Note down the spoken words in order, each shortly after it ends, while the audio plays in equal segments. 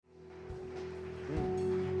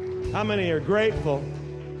How many are grateful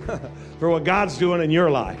for what God's doing in your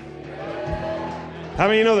life? How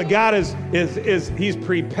many know that God is He's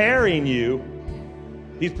preparing you?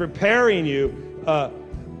 He's preparing you, for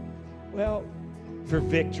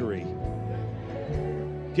victory.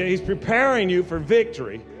 Okay, He's preparing you for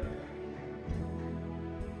victory,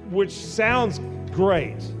 which sounds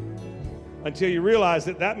great until you realize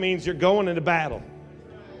that that means you're going into battle.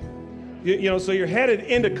 So you're headed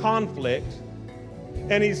into conflict,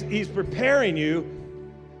 and He's preparing you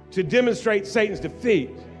to demonstrate Satan's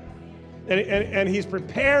defeat. And He's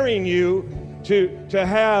preparing you to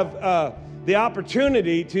have the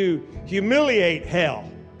opportunity to humiliate hell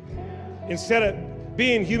instead of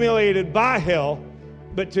being humiliated by hell,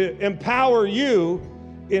 but to empower you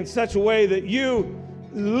in such a way that you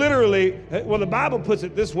literally, the Bible puts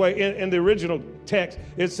it this way in the original text.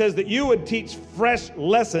 It says that you would teach fresh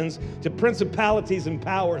lessons to principalities and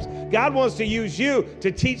powers. God wants to use you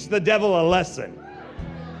to teach the devil a lesson.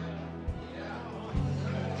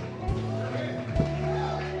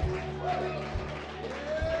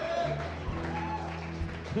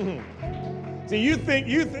 See,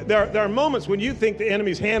 there are moments when you think the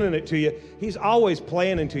enemy's handing it to you. He's always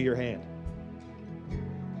playing into your hand.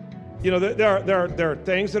 There are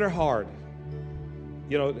things that are hard.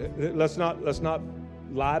 Let's not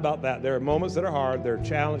lie about that. There are moments that are hard. There are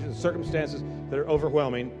challenges, circumstances that are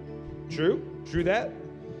overwhelming. True that.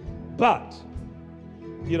 But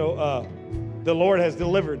the Lord has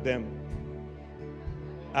delivered them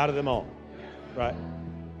out of them all. Right?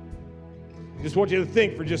 Just want you to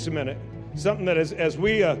think for just a minute. Something that as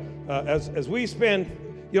we spend,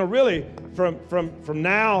 really from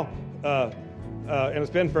now, and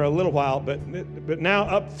it's been for a little while, but now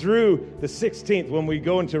up through the 16th when we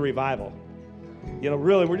go into revival.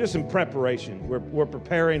 Really, we're just in preparation. We're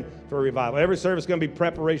preparing for a revival. Every service is going to be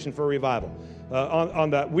preparation for a revival.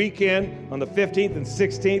 On that weekend, on the 15th and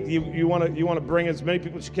 16th, you want to bring as many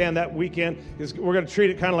people as you can that weekend, because we're going to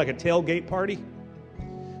treat it kind of like a tailgate party.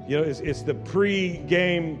 It's the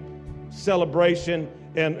pre-game celebration,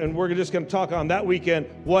 and we're just going to talk on that weekend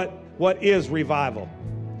what is revival.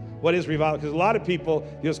 What is revival? Because a lot of people,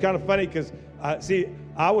 it's kind of funny because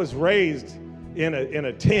I was raised in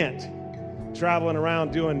a tent, traveling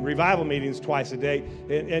around doing revival meetings twice a day,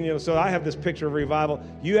 and so I have this picture of revival.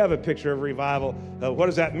 You have a picture of revival. What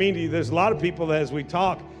does that mean to you? There's a lot of people that as we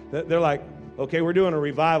talk, they're like, okay, we're doing a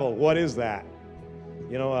revival. What is that?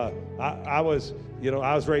 I was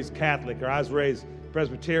raised Catholic, or I was raised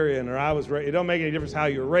Presbyterian, or I was raised. It don't make any difference how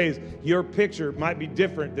you were raised. Your picture might be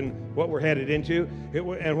different than what we're headed into,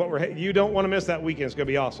 you don't want to miss that weekend. It's going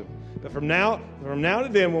to be awesome. But from now to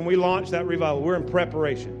then, when we launch that revival, we're in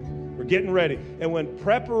preparation. We're getting ready, and when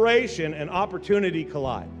preparation and opportunity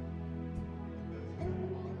collide.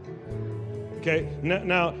 Okay.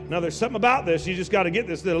 Now, there's something about this. You just got to get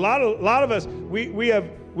this. That a lot of us we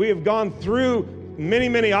have gone through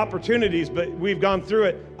many opportunities, but we've gone through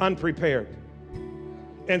it unprepared.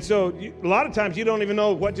 And so a lot of times you don't even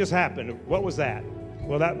know what just happened. What was that?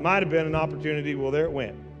 Well, that might have been an opportunity. Well, there it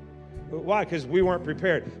went. Why? Because we weren't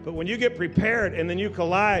prepared. But when you get prepared and then you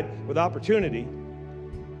collide with opportunity,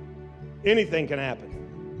 anything can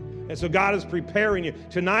happen. And so God is preparing you.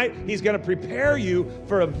 Tonight, He's going to prepare you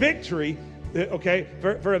for a victory, okay,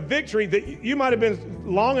 for a victory that you might have been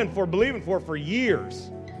longing for, believing for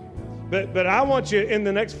years. But I want you in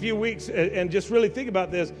the next few weeks, and just really think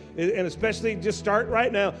about this, and especially just start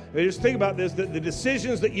right now, just think about this, that the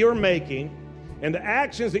decisions that you're making and the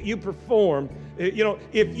actions that you perform,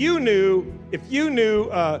 if you knew,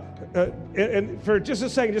 and for just a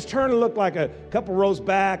second, just turn and look like a couple rows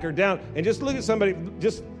back or down, and just look at somebody,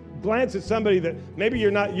 just glance at somebody that maybe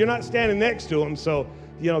you're not standing next to them, so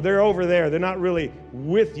they're over there. They're not really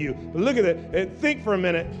with you. But look at it and think for a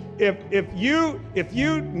minute. If you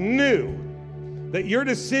knew that your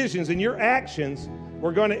decisions and your actions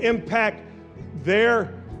were going to impact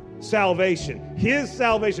their salvation, his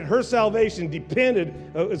salvation, her salvation depended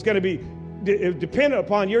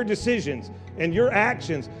upon your decisions and your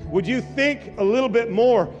actions, would you think a little bit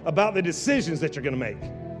more about the decisions that you're going to make?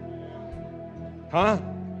 Huh?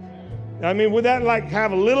 I mean, would that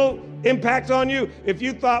have a little impact on you? If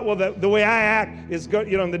you thought, well, the way I act is good,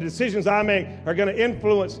 the decisions I make are going to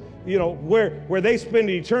influence, where they spend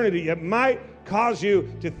eternity, it might cause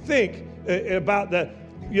you to think about the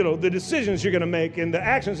decisions you're going to make and the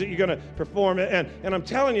actions that you're going to perform. And I'm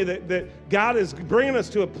telling you that God is bringing us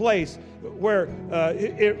to a place where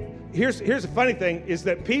here's the funny thing is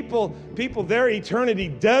that people, their eternity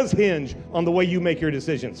does hinge on the way you make your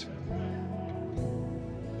decisions.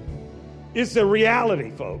 It's a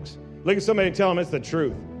reality, folks. Look at somebody and tell them it's the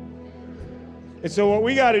truth. And so what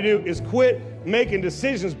we got to do is quit making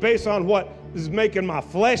decisions based on what is making my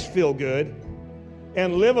flesh feel good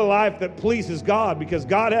and live a life that pleases God, because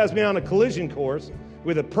God has me on a collision course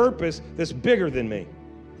with a purpose that's bigger than me.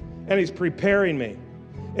 And he's preparing me.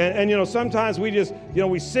 And you know, sometimes we just, you know,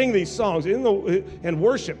 we sing these songs and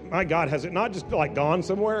worship. My God, has it not just like gone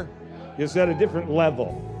somewhere? It's at a different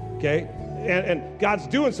level, okay? And God's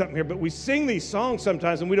doing something here, but we sing these songs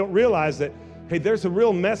sometimes and we don't realize that, hey, there's a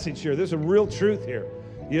real message here. There's a real truth here.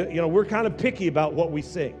 You know, we're kind of picky about what we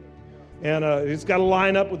sing. And it's got to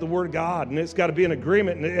line up with the Word of God, and it's got to be in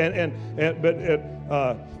agreement. But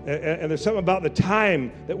there's something about the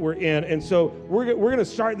time that we're in. And so we're going to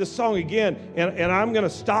start this song again, and I'm going to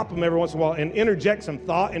stop them every once in a while and interject some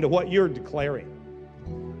thought into what you're declaring.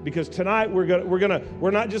 Because tonight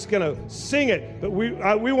we're not just going to sing it, but we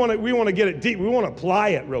want to get it deep. We want to apply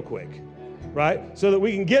it real quick, right? So that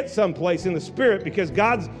we can get someplace in the Spirit, because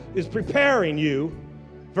God is preparing you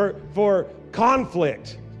for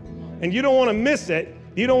conflict. And you don't want to miss it.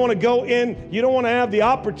 You don't want to go in. You don't want to have the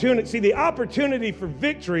opportunity. See, the opportunity for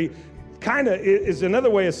victory kind of is another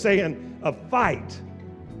way of saying a fight.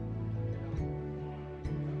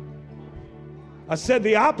 I said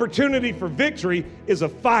the opportunity for victory is a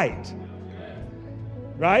fight.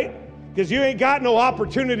 Right? Because you ain't got no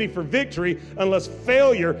opportunity for victory unless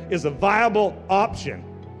failure is a viable option.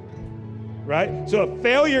 Right? So if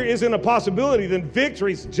failure isn't a possibility, then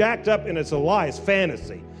victory's jacked up and it's a lie. It's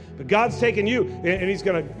fantasy. But God's taking you, and He's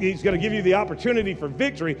gonna give you the opportunity for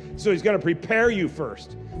victory, so He's going to prepare you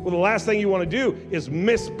first. Well, the last thing you want to do is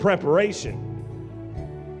miss preparation.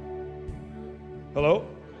 Hello?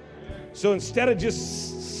 So instead of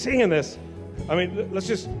just singing this, I mean,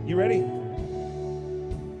 you ready?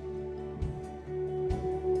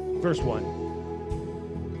 Verse 1.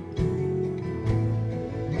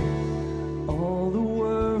 All the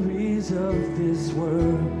worries of this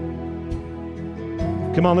world.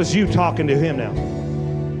 Come on, that's you talking to Him now.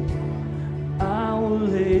 I will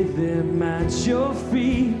lay them at your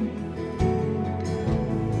feet.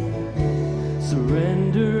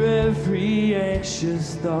 Surrender every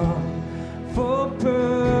anxious thought for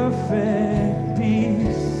perfect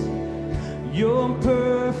peace. Your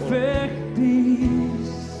perfect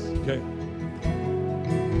peace. Okay.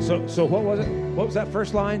 So what was it? What was that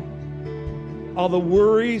first line? All the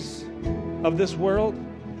worries of this world,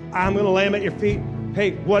 I'm going to lay them at your feet.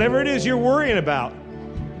 Hey, whatever it is you're worrying about.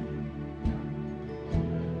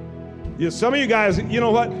 Some of you guys, you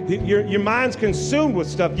know what? Your mind's consumed with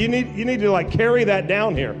stuff. You need to like carry that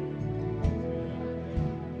down here.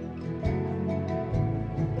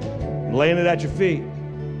 Laying it at your feet.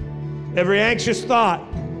 Every anxious thought.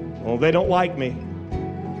 Oh, they don't like me.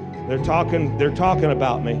 They're talking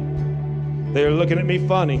about me. They're looking at me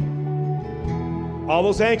funny. All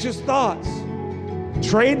those anxious thoughts.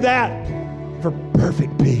 Trade that for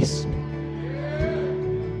perfect peace.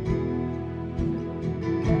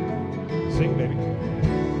 Sing, baby.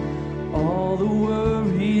 All the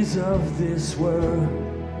worries of this world,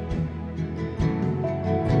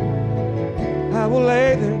 I will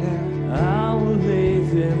lay them down. I will lay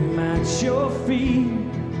them at your feet.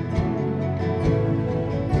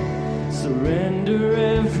 Surrender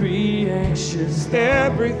every anxious thought,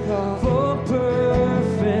 Every thought. for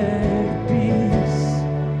perfect peace.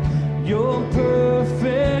 Your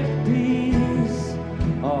perfect peace.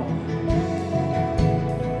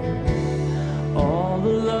 All the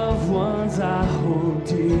loved ones I hold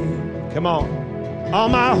dear. Come on. All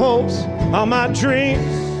my hopes, all my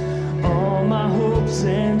dreams, All my hopes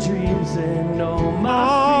and dreams and all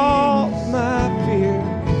all my fears. my fears.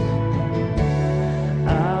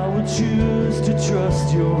 I will choose to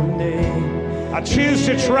trust your name. I choose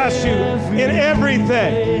to trust you in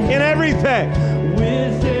everything. In everything.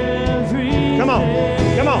 With everything. Come on.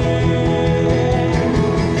 Come on.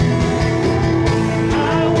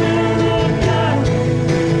 I will look up.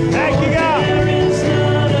 Thank you, God. There is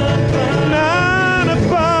none above. None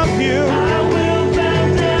above you. I will bow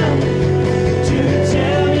down to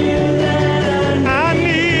tell you that I I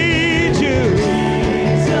need you.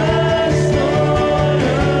 Jesus, Lord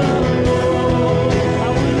of Lords.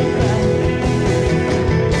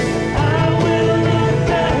 I will look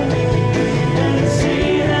back and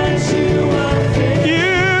see that you are faithful. You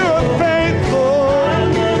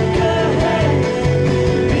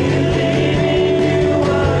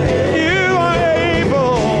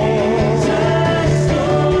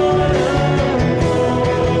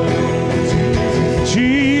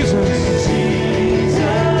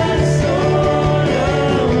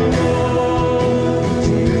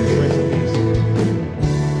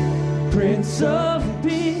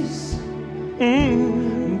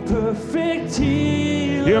perfect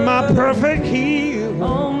healer. You're my perfect healer.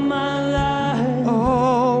 All my life,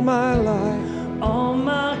 All my life. all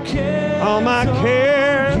my cares, All my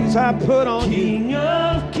cares I put on you. King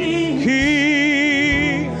of kings,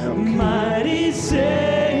 King of kings. mighty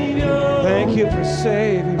Savior. Thank you for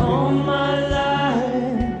saving me. All my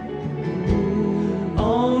life,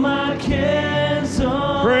 all my cares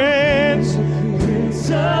on Prince of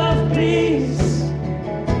Prince of Peace,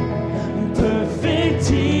 perfect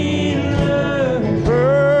healer.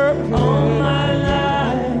 perfect. All my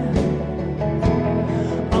life,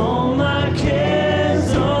 all my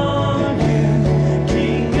cares on you,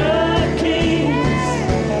 King of Kings,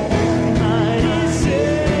 mighty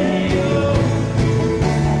Savior.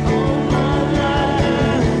 All my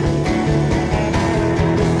life,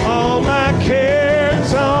 All my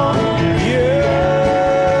cares on you.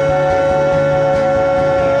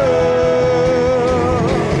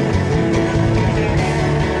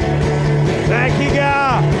 Thank you,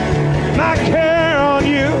 God. My care on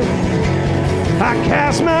you. I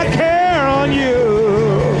cast my care on you.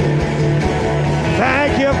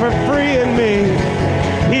 Thank you for freeing me,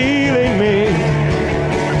 healing me,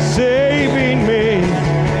 saving me.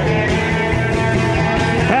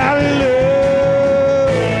 Hallelujah.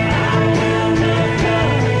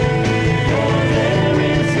 there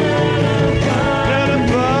is none above. None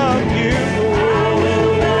above you.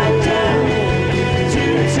 Will bow down to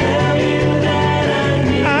tell you that I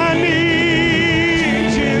need I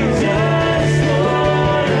need you. Jesus,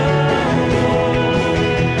 Lord of Lords.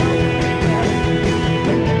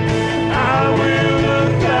 I will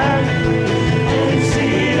look back and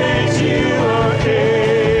see that you are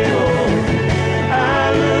able. I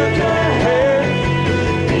look ahead,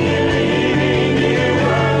 believing you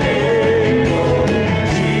are able.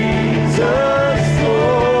 Jesus,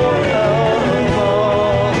 Lord of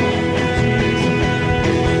all.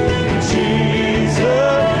 Jesus,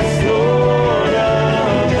 Lord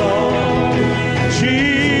of all.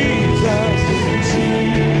 Jesus.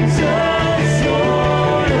 Jesus,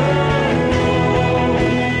 Lord of all.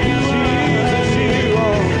 Jesus, you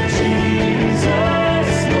are.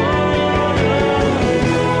 Jesus, Lord of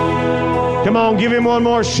all. Come on, give him one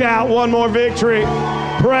more shout, one more victory.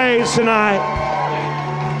 Praise tonight.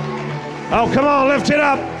 Oh, come on, lift it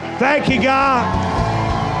up. Thank you, God.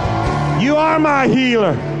 You are my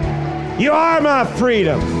healer. You are my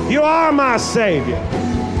freedom. You are my Savior.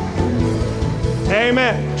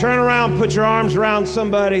 Amen. Turn around, put your arms around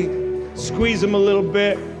somebody, squeeze them a little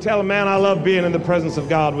bit. Tell them, man, I love being in the presence of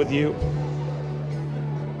God with you.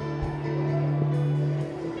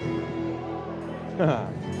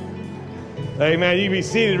 Amen. You can be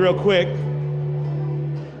seated real quick.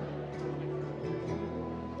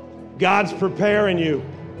 God's preparing you.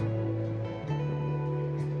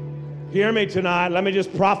 Hear me tonight. Let me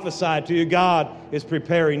just prophesy to you. God is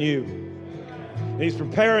preparing you. And he's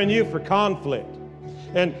preparing you for conflict.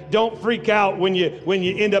 And don't freak out when you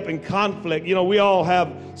end up in conflict. You know, we all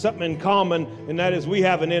have something in common, and that is we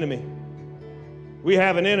have an enemy. We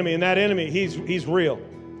have an enemy, and that enemy, he's real.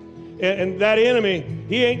 And that enemy,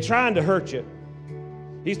 he ain't trying to hurt you.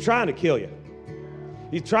 He's trying to kill you.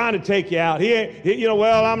 He's trying to take you out.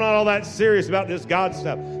 Well, I'm not all that serious about this God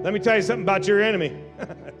stuff. Let me tell you something about your enemy.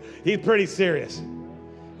 He's pretty serious.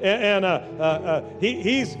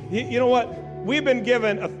 He's you know what? We've been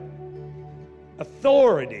given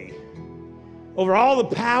authority over all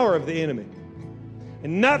the power of the enemy.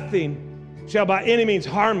 And nothing shall by any means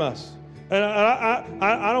harm us. And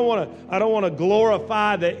I don't want to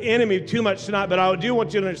glorify the enemy too much tonight, but I do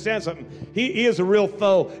want you to understand something. He is a real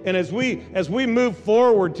foe, and as we move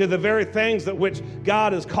forward to the very things that which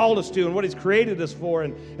God has called us to and what He's created us for,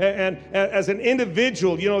 and as an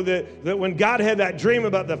individual, you know that when God had that dream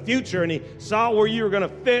about the future and He saw where you were going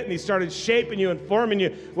to fit and He started shaping you and forming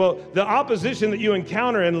you, well, the opposition that you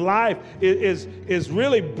encounter in life is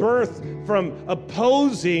really birthed from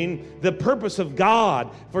opposing the purpose of God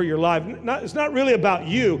for your life. It's not really about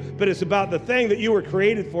you, but it's about the thing that you were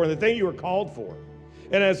created for and the thing you were called for.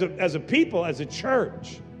 And as a people, as a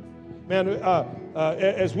church, man,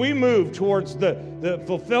 as we move towards the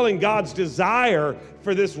fulfilling God's desire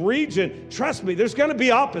for this region, trust me, there's going to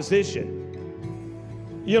be opposition.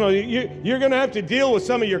 You know, you're going to have to deal with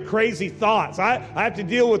some of your crazy thoughts. I have to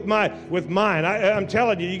deal with mine. I'm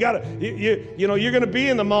telling you, you're going to be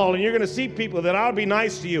in the mall and you're going to see people that ought to be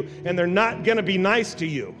nice to you, and they're not going to be nice to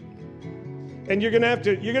you. And you're going to have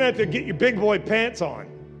to get your big boy pants on.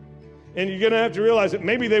 And you're going to have to realize that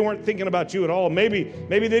maybe they weren't thinking about you at all. Maybe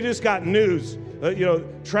they just got news,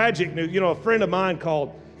 tragic news. A friend of mine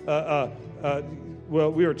called,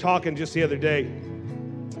 we were talking just the other day,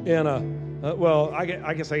 and Well, I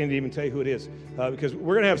guess I can even tell you who it is, because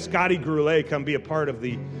we're going to have Scotty Groulet come be a part of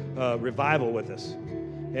the revival with us.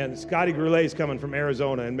 And Scotty Groulet is coming from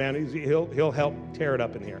Arizona, and man, he'll help tear it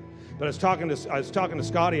up in here. But I was talking to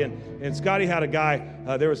Scotty, and Scotty had a guy.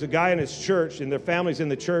 There was a guy in his church, and their family's in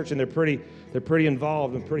the church, and they're pretty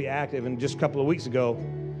involved and pretty active. And just a couple of weeks ago,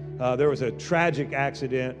 there was a tragic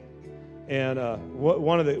accident, and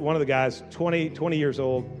one of the guys, 20 years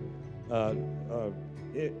old,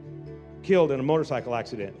 killed in a motorcycle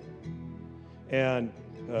accident. And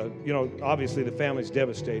obviously the family's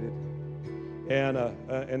devastated.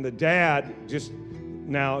 And the dad just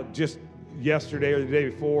yesterday or the day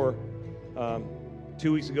before,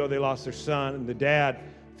 2 weeks ago, they lost their son. And the dad,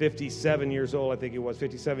 57 years old, I think he was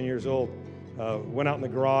 57 years old, went out in the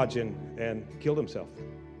garage and killed himself.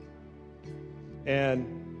 And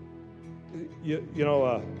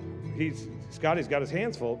Scotty's got his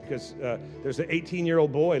hands full because there's an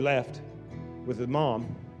 18-year-old boy left with his mom,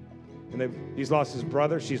 and he's lost his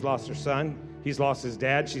brother, she's lost her son, he's lost his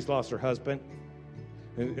dad, she's lost her husband,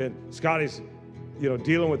 and Scotty's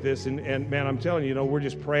dealing with this, and man, I'm telling you, we're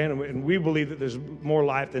just praying, and we believe that there's more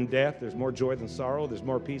life than death, there's more joy than sorrow, there's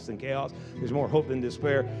more peace than chaos, there's more hope than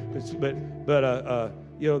despair. But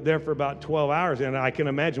there for about 12 hours, and I can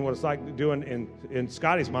imagine what it's like doing in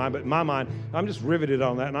Scotty's mind, but in my mind, I'm just riveted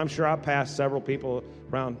on that, and I'm sure I passed several people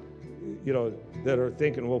around, that are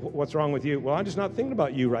thinking, well, what's wrong with you? Well, I'm just not thinking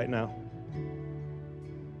about you right now.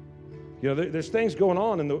 There's things going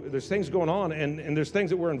on, and there's things going on, and there's things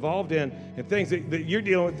that we're involved in, and things that you're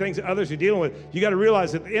dealing with, things that others are dealing with. You got to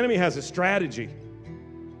realize that the enemy has a strategy,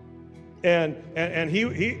 and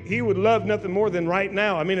he would love nothing more than right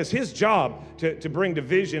now. I mean, it's his job to bring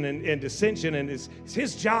division and dissension, and it's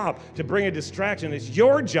his job to bring a distraction. It's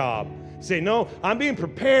your job to say, no, I'm being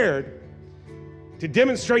prepared to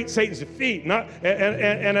demonstrate Satan's defeat.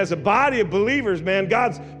 And as a body of believers, man,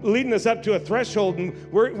 God's leading us up to a threshold,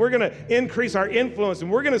 and we're going to increase our influence,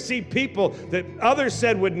 and we're going to see people that others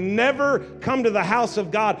said would never come to the house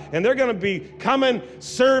of God, and they're going to be coming,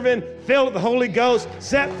 serving, filled with the Holy Ghost,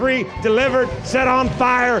 set free, delivered, set on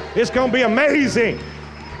fire. It's going to be amazing.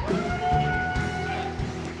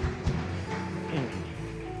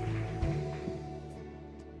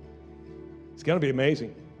 It's going to be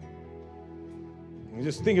amazing. And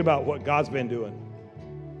just thinking about what God's been doing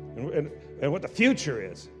and what the future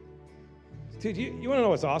is. Dude, you want to know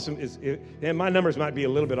what's awesome? And my numbers might be a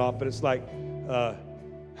little bit off, but it's like,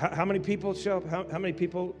 how many people show up? How many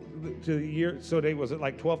people to the year? So was it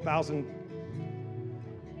like 12,000?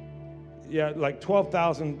 Yeah, like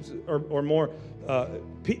 12,000 or more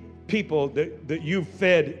people that you've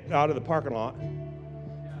fed out of the parking lot.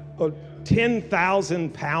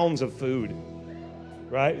 10,000 pounds of food.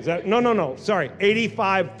 Right? Is that no. Sorry,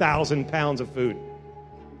 85,000 pounds of food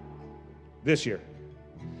this year.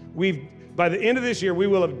 By the end of this year, we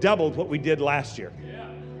will have doubled what we did last year. Yeah.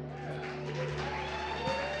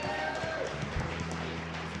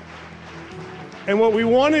 And what we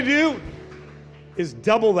want to do is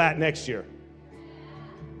double that next year.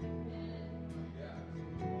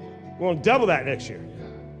 We want to double that next year.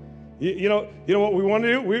 You know what we want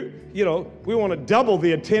to do? We want to double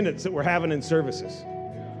the attendance that we're having in services.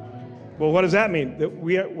 Well, what does that mean? That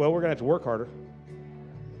we're going to have to work harder.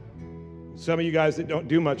 Some of you guys that don't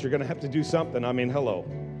do much are going to have to do something. I mean, hello.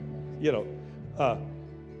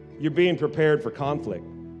 You're being prepared for conflict.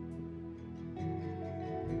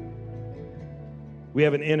 We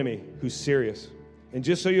have an enemy who's serious. And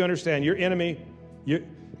just so you understand, your enemy,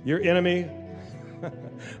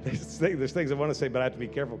 there's things I want to say, but I have to be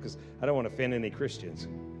careful because I don't want to offend any Christians.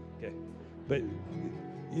 Okay, but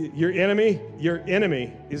your enemy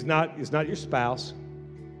is not your spouse.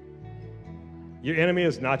 Your enemy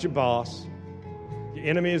is not your boss. Your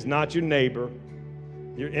enemy is not your neighbor.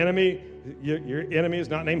 Your enemy is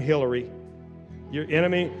not named Hillary. Your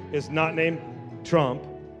enemy is not named Trump.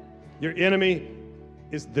 Your enemy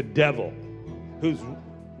is the devil, who's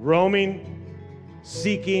roaming,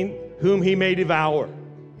 seeking whom he may devour.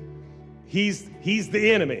 He's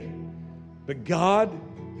the enemy. But God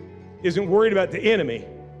isn't worried about the enemy.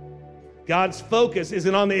 God's focus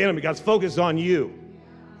isn't on the enemy. God's focus is on you.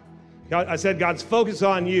 I said God's focus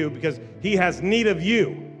on you because he has need of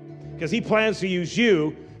you, because he plans to use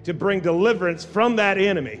you to bring deliverance from that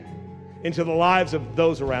enemy into the lives of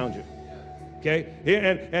those around you. Okay?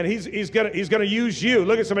 And he's gonna use you.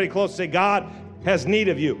 Look at somebody close and say, God has need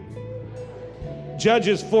of you.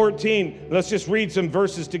 Judges 14. Let's just read some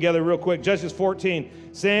verses together real quick. Judges 14.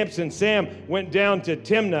 Sam went down to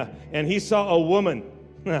Timnah, and he saw a woman.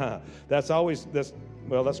 That's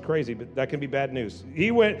Well, that's crazy, but that can be bad news.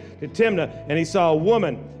 He went to Timnah, and he saw a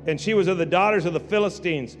woman, and she was of the daughters of the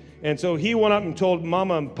Philistines. And so he went up and told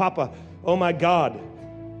Mama and Papa, oh, my God,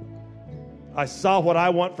 I saw what I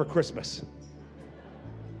want for Christmas.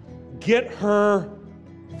 Get her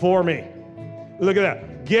for me. Look at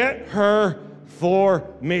that. Get her for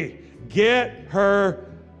me. Get her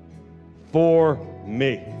for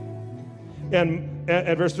me. And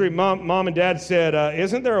at verse 3, Mom and Dad said,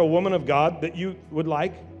 isn't there a woman of God that you would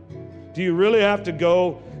like? Do you really have to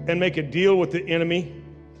go and make a deal with the enemy?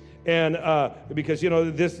 And because, you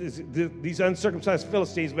know, these uncircumcised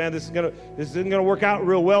Philistines, man, this isn't gonna work out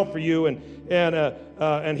real well for you.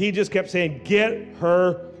 And he just kept saying, get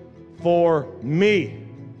her for me.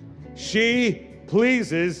 She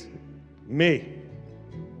pleases me.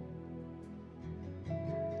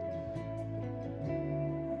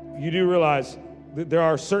 You do realize that there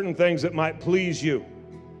are certain things that might please you.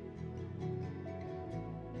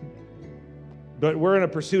 But we're in a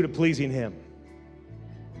pursuit of pleasing him.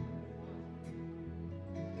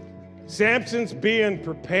 Samson's being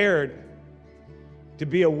prepared to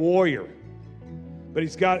be a warrior. But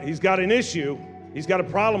he's got an issue. He's got a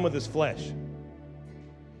problem with his flesh.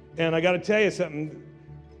 And I got to tell you something.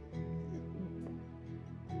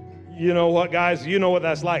 You know what, guys? You know what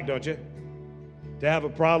that's like, don't you? To have a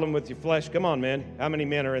problem with your flesh. Come on, man. How many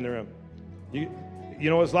men are in the room? You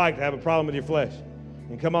know what it's like to have a problem with your flesh.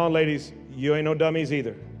 And come on, ladies, you ain't no dummies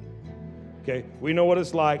either. Okay? We know what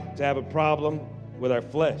it's like to have a problem with our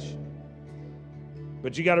flesh.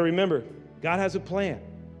 But you got to remember, God has a plan.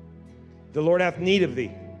 The Lord hath need of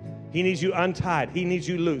thee. He needs you untied. He needs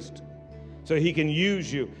you loosed so he can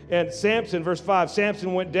use you. And Samson, verse 5,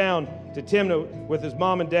 Samson went down to Timnah with his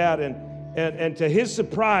mom and dad, and to his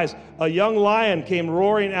surprise, a young lion came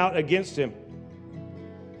roaring out against him.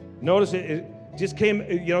 Notice it just came,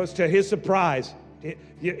 it's to his surprise.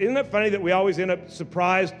 Isn't it funny that we always end up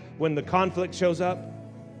surprised when the conflict shows up?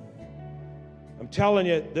 I'm telling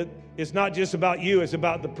you that it's not just about you, it's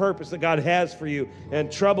about the purpose that God has for you,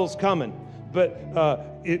 and trouble's coming. But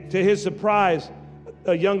to his surprise,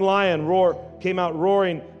 a young lion came out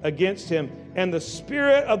roaring against him, and the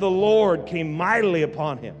Spirit of the Lord came mightily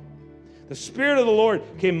upon him. The Spirit of the Lord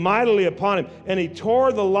came mightily upon him, and he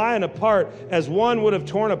tore the lion apart as one would have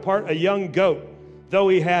torn apart a young goat, though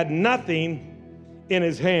he had nothing in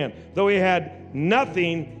his hand. Though he had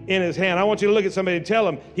nothing in his hand. I want you to look at somebody and tell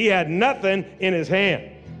him, he had nothing in his hand.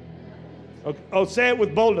 Oh, say it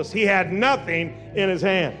with boldness. He had nothing in his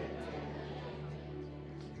hand.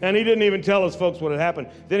 And he didn't even tell his folks what had happened.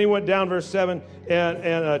 Then he went down, verse 7,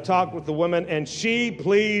 and talked with the woman, and she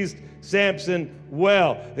pleased Samson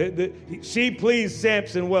well. She pleased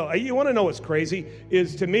Samson well. You want to know what's crazy?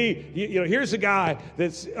 Is to me, here's a guy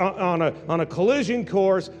that's on a collision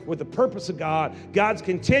course with the purpose of God. God's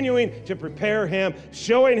continuing to prepare him,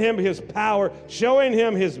 showing him his power, showing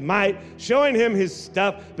him his might, showing him his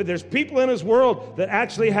stuff. But there's people in his world that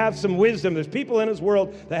actually have some wisdom. There's people in his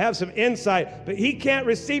world that have some insight, but he can't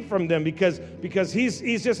receive from them because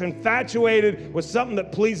he's just infatuated with something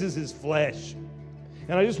that pleases his flesh.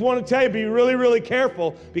 And I just want to tell you, be really, really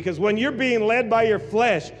careful, because when you're being led by your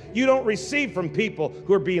flesh, you don't receive from people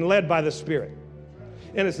who are being led by the Spirit.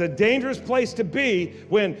 And it's a dangerous place to be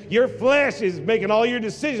when your flesh is making all your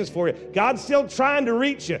decisions for you. God's still trying to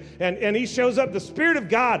reach you. And he shows up. The Spirit of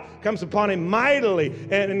God comes upon him mightily,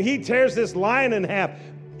 and he tears this lion in half,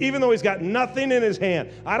 even though he's got nothing in his hand.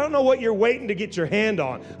 I don't know what you're waiting to get your hand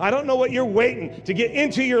on. I don't know what you're waiting to get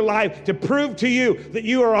into your life to prove to you that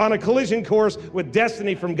you are on a collision course with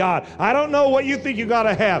destiny from God. I don't know what you think you got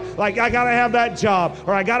to have. Like, I got to have that job,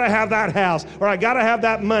 or I got to have that house, or I got to have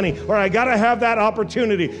that money, or I got to have that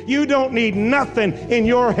opportunity. You don't need nothing in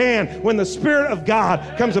your hand when the Spirit of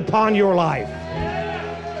God comes upon your life.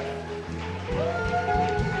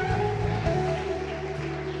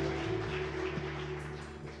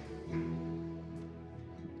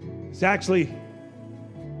 It's actually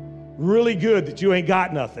really good that you ain't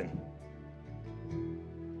got nothing.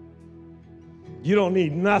 You don't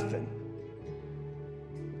need nothing.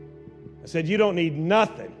 I said you don't need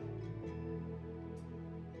nothing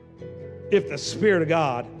if the Spirit of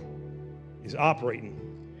God is operating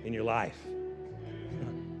in your life.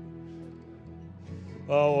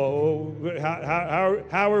 How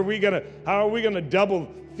are we gonna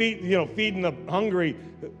double feeding the hungry?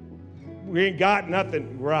 We ain't got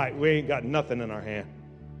nothing. Right, we ain't got nothing in our hand.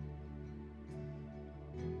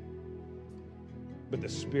 But the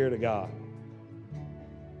Spirit of God.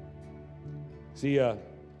 See, 2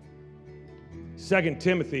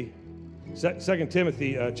 Timothy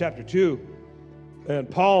chapter 2, and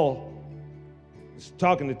Paul he's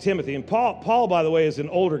talking to Timothy. And Paul, by the way, is an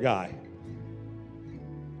older guy.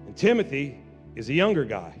 And Timothy is a younger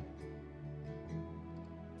guy.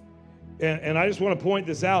 And I just want to point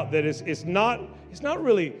this out, that it's not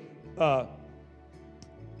really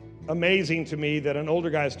amazing to me that an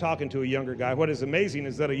older guy is talking to a younger guy. What is amazing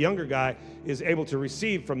is that a younger guy is able to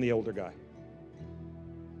receive from the older guy.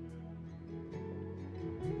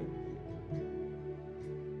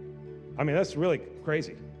 I mean, that's really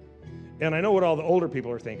crazy. And I know what all the older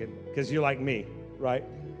people are thinking, because you're like me, right?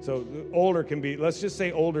 So older can be, let's just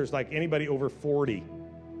say older is like anybody over 40,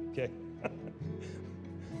 okay?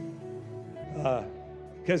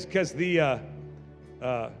 Because the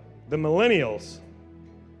millennials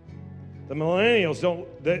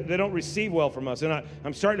don't receive well from us. And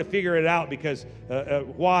I'm starting to figure it out because,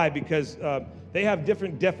 why? Because they have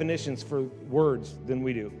different definitions for words than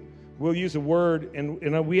we do. We'll use a word,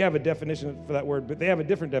 and we have a definition for that word, but they have a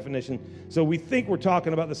different definition. So we think we're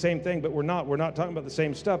talking about the same thing, but we're not. We're not talking about the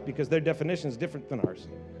same stuff because their definition is different than ours.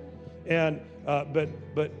 And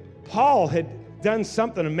but Paul had done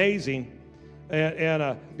something amazing,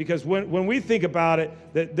 and because when we think about it,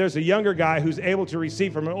 that there's a younger guy who's able to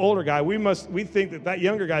receive from an older guy, we think that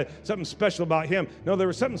younger guy, something special about him. No, there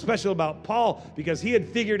was something special about Paul because he had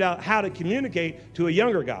figured out how to communicate to a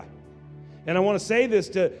younger guy. And I want to say this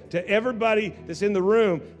to everybody that's in the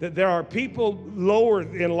room, that there are people lower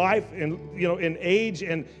in life and, in age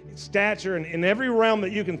and stature and in every realm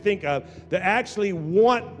that you can think of that actually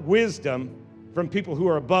want wisdom from people who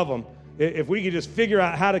are above them, if we could just figure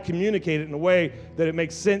out how to communicate it in a way that it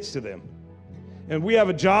makes sense to them. And we have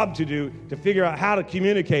a job to do to figure out how to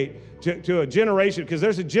communicate to a generation, because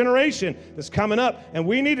there's a generation that's coming up, and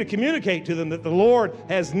we need to communicate to them that the Lord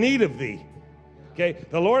has need of thee. Okay,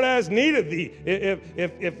 the Lord has need of thee.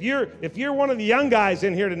 If you're one of the young guys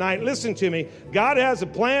in here tonight, listen to me. God has a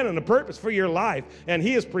plan and a purpose for your life, and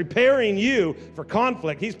He is preparing you for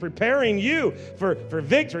conflict. He's preparing you for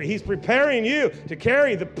victory. He's preparing you to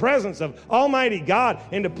carry the presence of Almighty God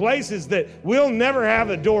into places that we'll never have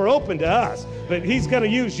the door open to us. But He's going to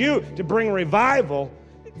use you to bring revival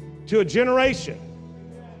to a generation.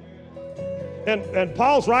 And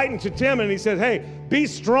Paul's writing to Tim, and he says, hey, be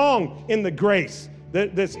strong in the grace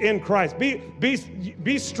that's in Christ. Be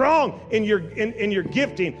strong in your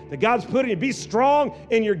gifting that God's put in you. Be strong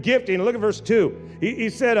in your gifting. Look at verse 2.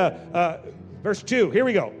 He said, verse 2, here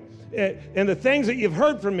we go. And the things that you've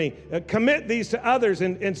heard from me, commit these to others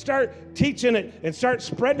and start teaching it and start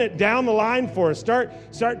spreading it down the line for us. Start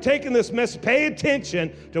taking this message. Pay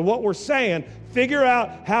attention to what we're saying. Figure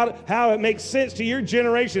out how it makes sense to your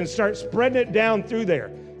generation. Start spreading it down through there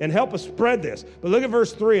and help us spread this. But look at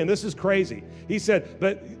verse 3, and this is crazy. He said,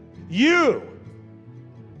 but you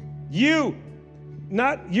should.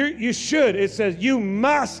 It says you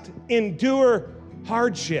must endure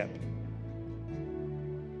hardship.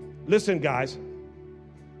 Listen, guys,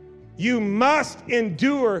 you must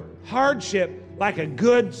endure hardship like a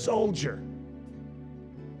good soldier.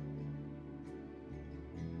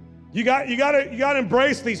 You got to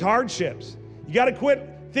embrace these hardships. You got to quit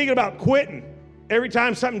thinking about quitting every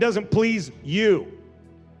time something doesn't please you.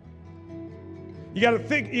 You got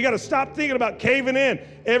to stop thinking about caving in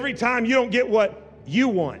every time you don't get what you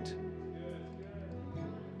want.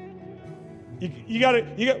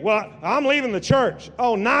 Well, I'm leaving the church.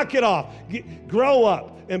 Oh, knock it off. Grow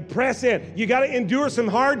up and press in. You got to endure some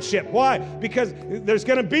hardship. Why? Because there's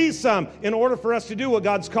going to be some in order for us to do what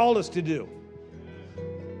God's called us to do.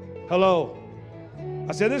 Hello.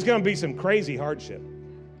 I said there's going to be some crazy hardship.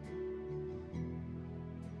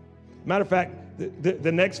 Matter of fact,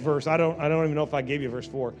 the next verse, I don't even know if I gave you verse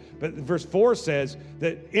 4, but verse 4 says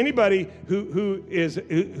that anybody who is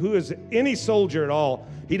any soldier at all,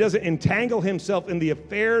 he doesn't entangle himself in the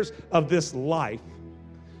affairs of this life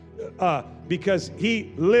because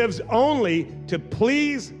he lives only to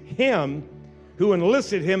please Him who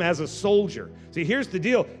enlisted him as a soldier. See, here's the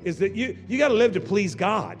deal, is that you got to live to please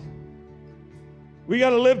God. We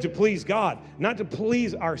got to live to please God, not to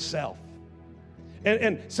please ourselves.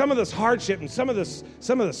 And some of this hardship and some of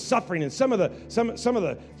the suffering and some of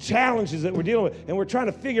the challenges that we're dealing with, and we're trying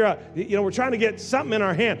to figure out, we're trying to get something in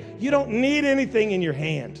our hand. You don't need anything in your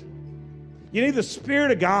hand. You need the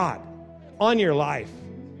Spirit of God on your life.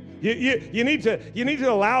 You need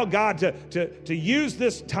to allow God to use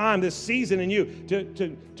this time, this season in you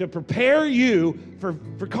to prepare you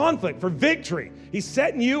for conflict, for victory. He's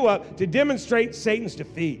setting you up to demonstrate Satan's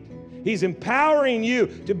defeat. He's empowering you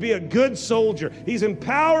to be a good soldier. He's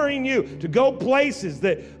empowering you to go places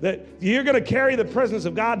that you're going to carry the presence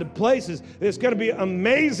of God to places that's going to be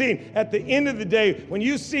amazing at the end of the day when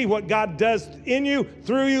you see what God does in you,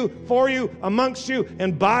 through you, for you, amongst you,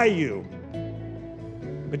 and by you.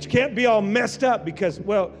 But you can't be all messed up because,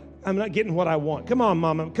 well, I'm not getting what I want. Come on,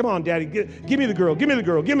 Mama. Come on, Daddy. Give me the girl. Give me the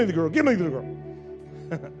girl. Give me the girl. Give me the girl.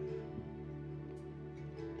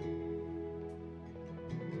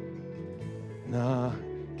 Nah,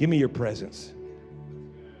 give me your presence.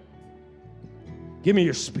 Give me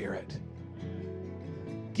your spirit.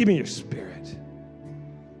 Give me your spirit.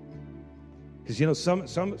 Because, you know, some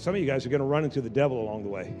of you guys are going to run into the devil along the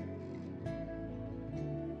way.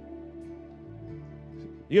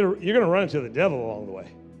 You're going to run into the devil along the way.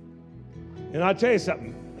 And I'll tell you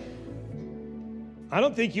something. I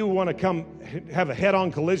don't think you want to come have a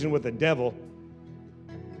head-on collision with the devil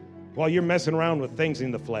while you're messing around with things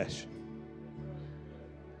in the flesh.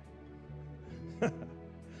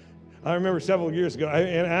 I remember several years ago,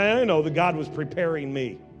 and I know that God was preparing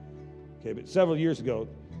me. Okay, but several years ago,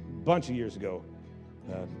 a bunch of years ago,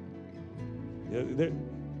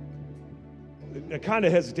 I kind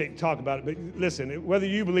of hesitate to talk about it, but listen, whether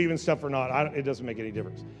you believe in stuff or not, it doesn't make any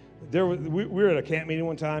difference. We were at a camp meeting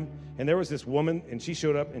one time, and there was this woman, and she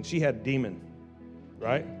showed up, and she had a demon,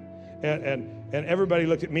 right? And everybody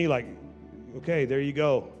looked at me like, okay, there you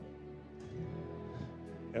go.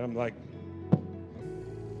 And I'm like,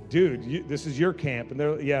 dude, this is your camp. And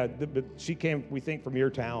they're, yeah, but she came, we think, from your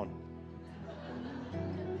town.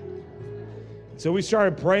 So we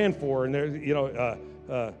started praying for her, and there, you know,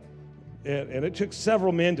 and it took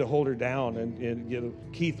several men to hold her down. And you know,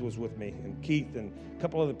 Keith was with me, and Keith and a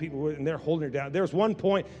couple other people, and they're holding her down. There was one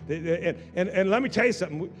point, and let me tell you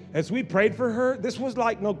something. As we prayed for her, this was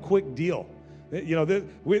like no quick deal. You know,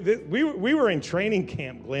 we were in training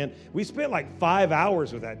camp, Glenn. We spent like 5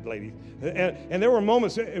 hours with that lady. And there were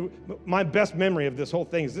moments, my best memory of this whole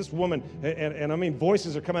thing is this woman, and I mean,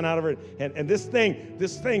 voices are coming out of her, and this thing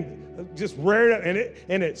just reared up,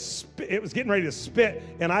 and it was getting ready to spit,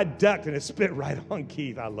 and I ducked, and it spit right on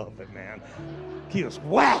Keith. I love it, man. Keith was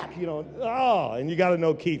whack, you know. Oh, and you got to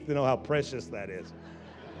know Keith to know how precious that is.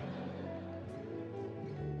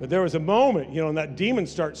 But there was a moment, you know, and that demon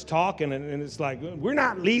starts talking, and it's like, we're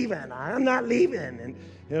not leaving. I'm not leaving. And,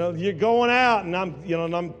 you know, you're going out, and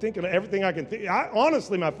I'm thinking of everything I can think.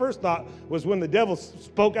 Honestly, my first thought was when the devil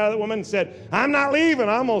spoke out of that woman and said, I'm not leaving.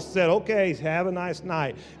 I almost said, okay, have a nice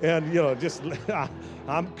night. And, you know, just,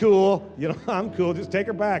 I'm cool. You know, I'm cool. Just take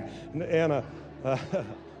her back. And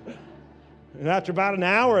after about an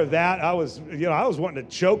hour of that, I was wanting to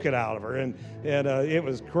choke it out of her, and it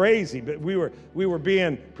was crazy. But we were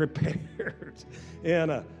being prepared,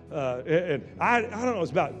 and I don't know. It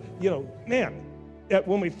was about, you know, man.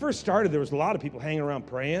 When we first started, there was a lot of people hanging around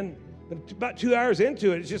praying. But about 2 hours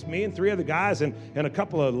into it, it's just me and 3 other guys and a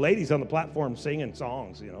couple of ladies on the platform singing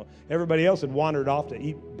songs. You know, everybody else had wandered off to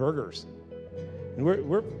eat burgers, and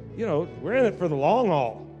we're in it for the long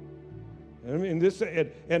haul. I mean,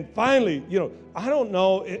 and finally, you know, I don't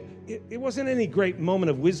know, it wasn't any great moment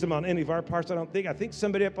of wisdom on any of our parts, I don't think. I think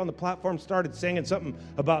somebody up on the platform started singing something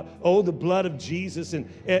about, oh, the blood of Jesus, and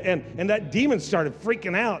that demon started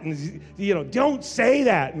freaking out, and, you know, don't say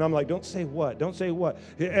that. And I'm like, don't say what? Don't say what?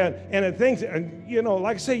 And the things, and, you know,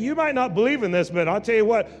 like I say, you might not believe in this, but I'll tell you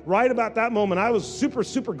what, right about that moment, I was super,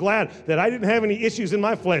 super glad that I didn't have any issues in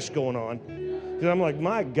my flesh going on. And I'm like,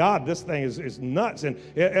 my God, this thing is nuts. And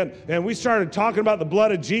we started talking about the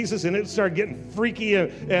blood of Jesus, and it started getting freaky,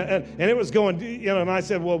 and it was going, you know, and I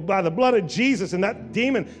said, well, by the blood of Jesus. And that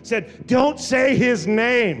demon said, don't say his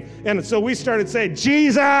name. And so we started saying,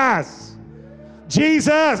 Jesus,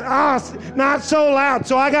 Jesus. Oh, not so loud.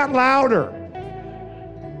 So I got louder.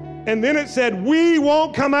 And then it said, we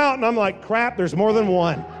won't come out. And I'm like, crap, there's more than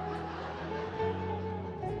one.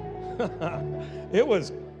 It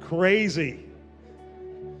was crazy.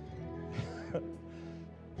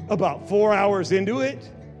 About 4 hours into it,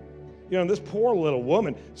 you know, this poor little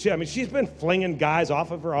woman, she's been flinging guys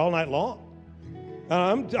off of her all night long.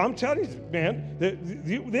 I'm telling you, man,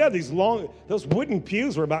 they had these those wooden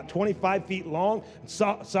pews were about 25 feet long,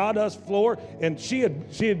 sawdust floor, and she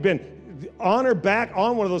had been on her back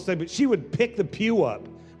on one of those things, but she would pick the pew up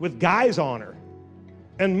with guys on her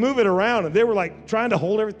and move it around, and they were like trying to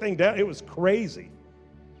hold everything down. It was crazy.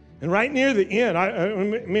 And right near the end, I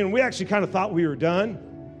mean, we actually kind of thought we were done.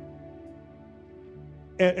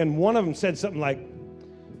 And one of them said something like,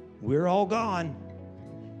 we're all gone.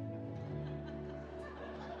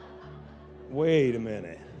 Wait a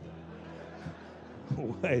minute.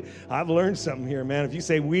 I've learned something here, man. If you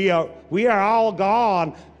say we are all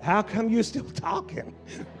gone, how come you still talking?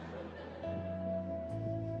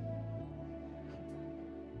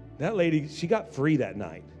 That lady, she got free that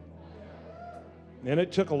night. And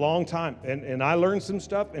it took a long time. And I learned some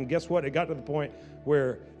stuff, and guess what? It got to the point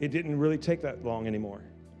where it didn't really take that long anymore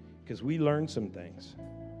because we learned some things.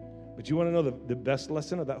 But you want to know the best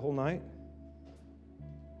lesson of that whole night?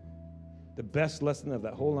 The best lesson of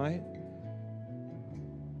that whole night?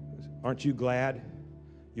 Aren't you glad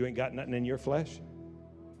you ain't got nothing in your flesh?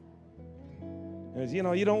 And you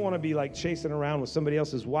know, you don't want to be like chasing around with somebody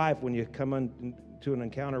else's wife when you come into an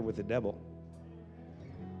encounter with the devil.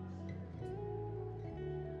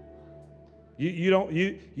 You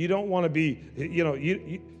don't want to be,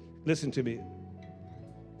 you listen to me.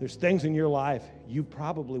 There's things in your life you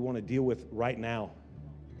probably want to deal with right now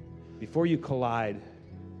before you collide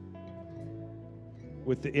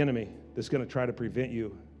with the enemy that's going to try to prevent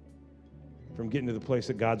you from getting to the place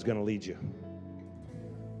that God's going to lead you.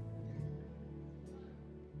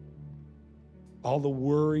 All the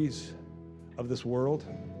worries of this world,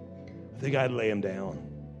 I think I'd lay them down.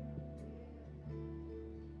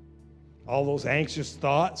 All those anxious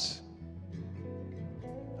thoughts,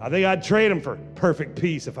 I think I'd trade them for perfect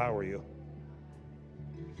peace if I were you.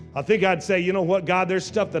 I think I'd say, you know what, God, there's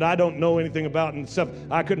stuff that I don't know anything about and stuff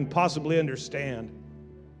I couldn't possibly understand.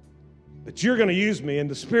 But you're going to use me, and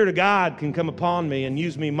the Spirit of God can come upon me and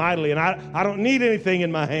use me mightily, and I don't need anything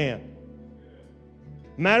in my hand.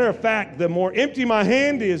 Matter of fact, the more empty my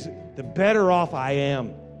hand is, the better off I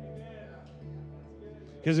am.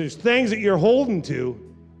 Because there's things that you're holding to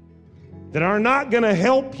that are not going to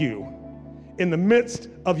help you in the midst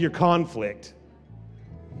of your conflict.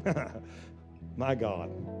 My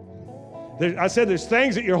God. I said there's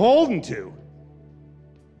things that you're holding to.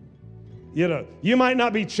 You know, you might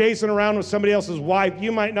not be chasing around with somebody else's wife.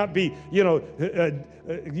 You might not be, you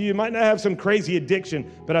might not have some crazy addiction.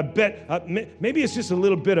 But I bet maybe it's just a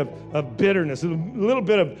little bit of bitterness, a little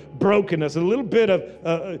bit of brokenness, a little bit of,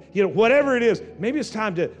 whatever it is. Maybe it's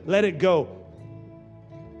time to let it go.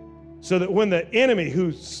 So that when the enemy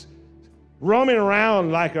who's roaming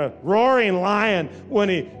around like a roaring lion, when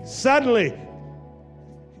he suddenly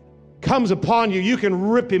comes upon you, you can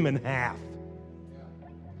rip him in half.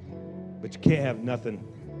 But you can't have nothing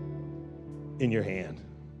in your hand.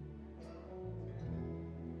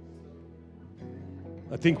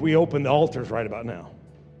 I think we open the altars right about now.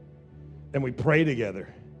 And we pray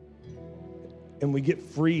together. And we get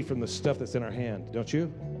free from the stuff that's in our hand, don't you?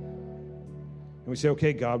 And we say,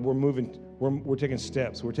 okay, God, we're moving. We're taking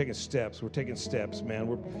steps. We're taking steps. We're taking steps, man.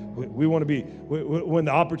 We want to be, when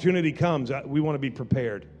the opportunity comes, we want to be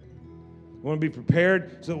prepared. We want to be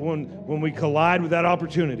prepared so that when we collide with that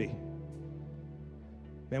opportunity,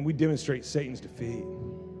 man, we demonstrate Satan's defeat.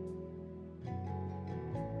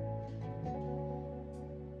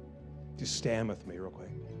 Just stand with me real quick.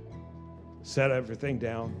 Set everything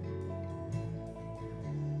down.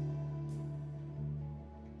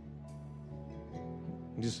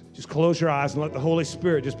 And just close your eyes and let the Holy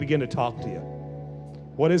Spirit just begin to talk to you.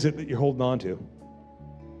 What is it that you're holding on to?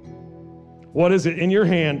 What is it in your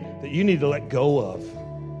hand that you need to let go of?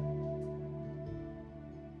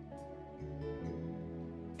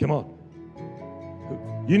 Come on.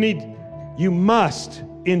 You must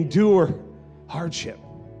endure hardship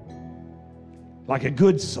like a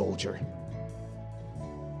good soldier.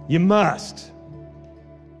 You must.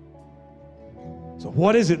 So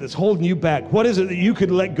what is it that's holding you back? What is it that you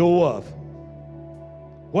could let go of?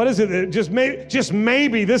 What is it that just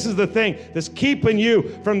maybe this is the thing that's keeping you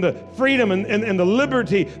from the freedom and the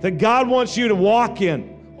liberty that God wants you to walk in?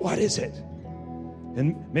 What is it?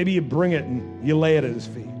 And maybe you bring it and you lay it at his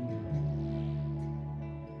feet.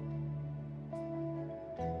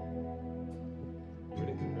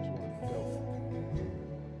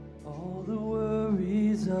 All the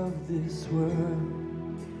worries of this world,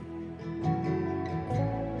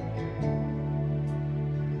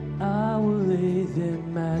 I will lay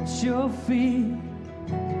them at your feet.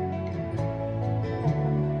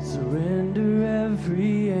 Surrender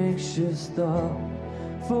every anxious thought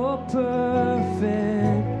for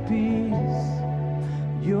perfect peace,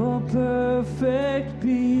 your perfect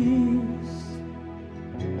peace.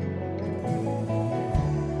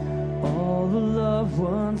 All the loved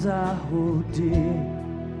ones I hold dear,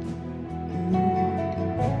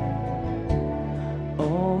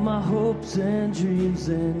 all my hopes and dreams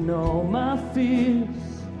and all my fears,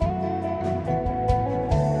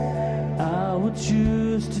 I will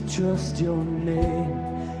choose to trust your name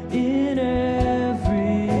in everything,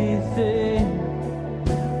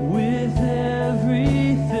 with everything.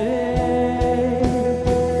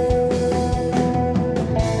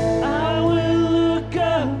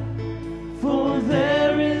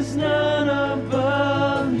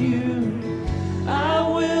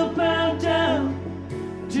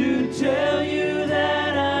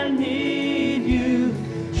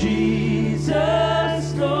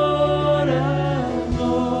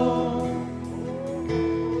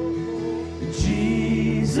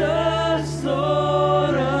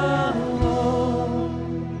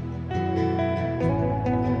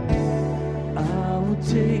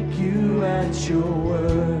 take you at your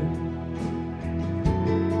word.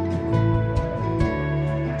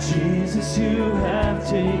 Jesus, you have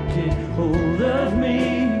taken hold of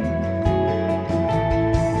me.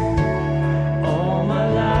 All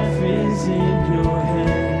my life is in your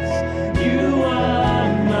hands. You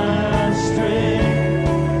are my strength.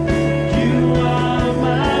 You are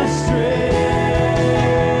my strength.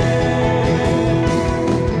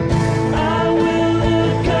 I will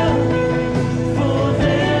look up, for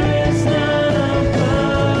there is none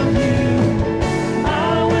above you. I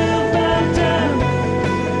will bow down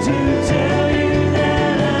to tell you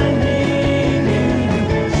that I need you,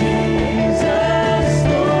 Jesus,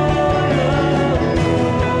 Lord of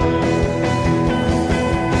Lords.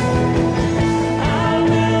 I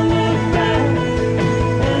will look back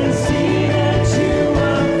and see that you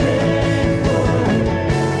are faithful.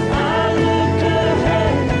 I look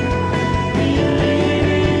ahead,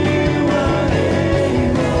 believing you are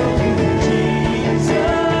able, Jesus,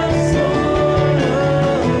 Lord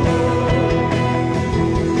of Lords.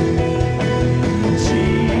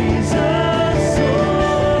 Jesus,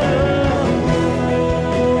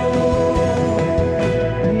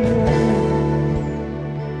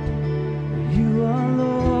 you are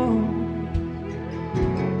Lord,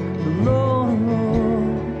 the Lord,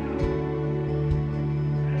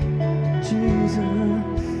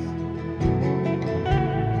 Jesus,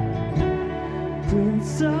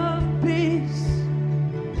 Prince of Peace,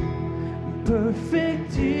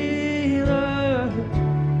 perfect healer.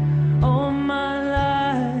 All my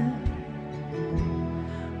life,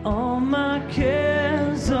 all my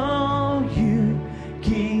cares on you,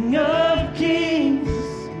 King of Kings,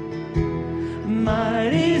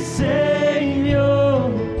 mighty Savior.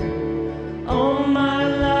 All my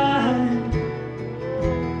life,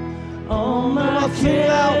 all my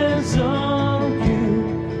cares on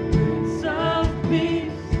you, Prince of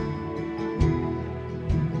Peace.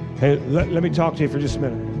 Hey, let me talk to you for just a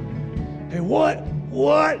minute. Hey, what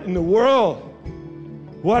in the world?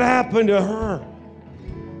 What happened to her?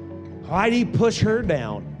 Why'd he push her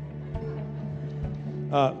down?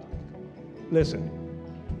 Listen,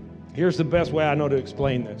 here's the best way I know to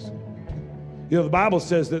explain this. You know, the Bible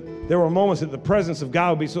says that there were moments that the presence of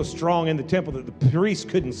God would be so strong in the temple that the priests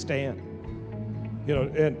couldn't stand. You know,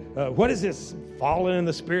 and what is this falling in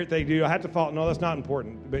the spirit they do? I have to fall. No, that's not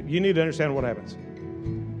important. But you need to understand what happens.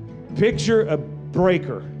 Picture a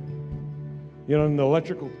breaker, you know, in the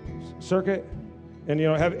electrical circuit. And, you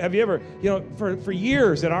know, have you ever, you know, for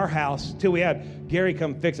years at our house, till we had Gary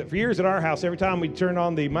come fix it, for years at our house, every time we turned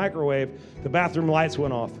on the microwave, the bathroom lights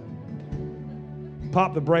went off.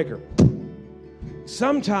 Pop the breaker.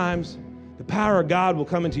 Sometimes the power of God will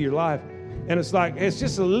come into your life, and it's like, it's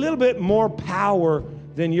just a little bit more power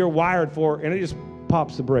than you're wired for, and it just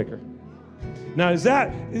pops the breaker. Now, is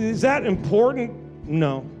that important?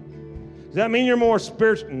 No. Does that mean you're more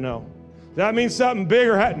spiritual? No. Does that mean something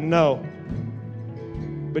bigger? No.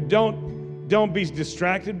 But don't be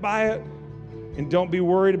distracted by it, and don't be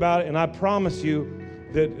worried about it. And I promise you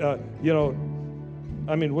that, you know,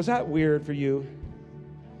 I mean, was that weird for you?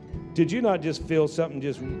 Did you not just feel something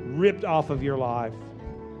just ripped off of your life?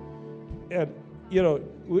 And, you know,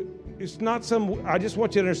 it's not some, I just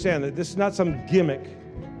want you to understand that this is not some gimmick.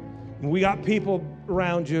 We got people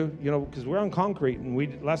around you, you know, because we're on concrete,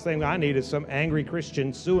 and last thing I need is some angry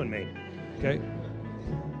Christian suing me, okay?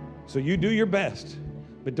 So you do your best,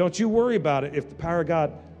 but don't you worry about it if the power of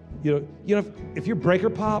God, you know, if your breaker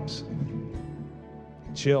pops,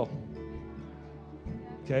 chill,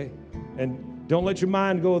 okay? And don't let your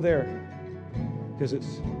mind go there, because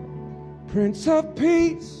it's Prince of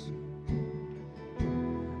Peace,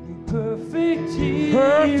 Perfect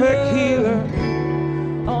healer. perfect healer.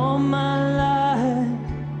 All my life,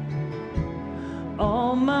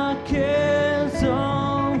 all my cares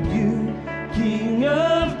on you, King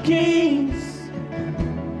of Kings,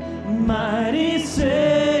 mighty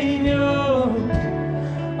Savior.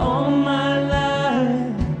 All my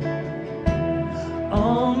life,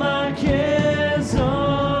 all my cares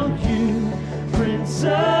on you, Prince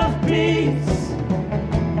of Peace,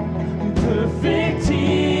 perfect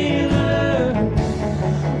healer.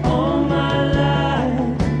 All my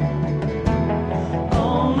life,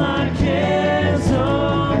 all my cares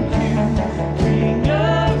on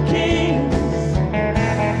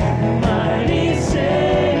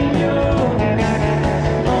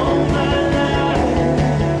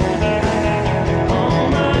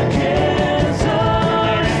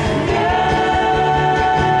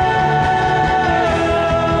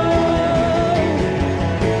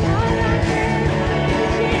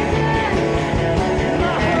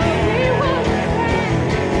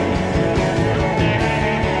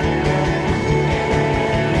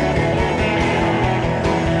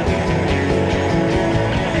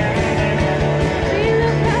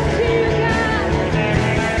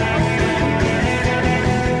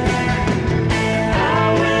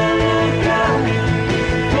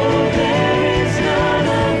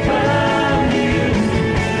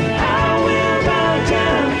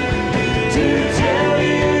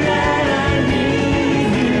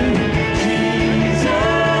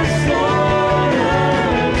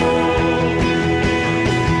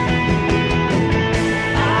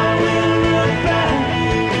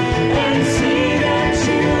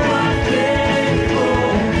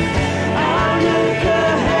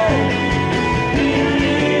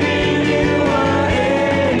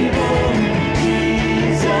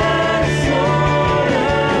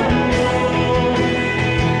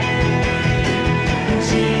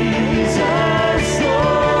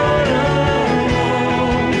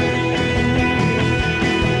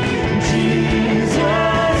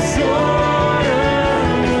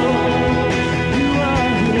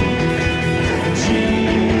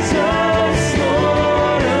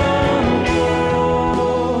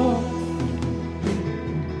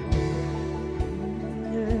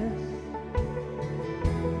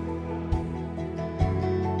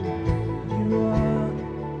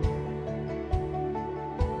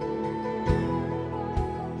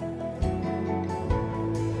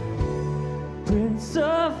Prince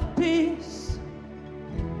of Peace,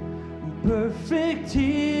 perfect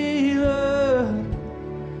healer,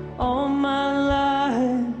 all my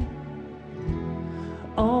life,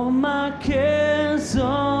 all my cares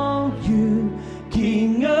on you,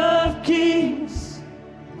 King of Kings,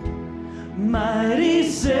 mighty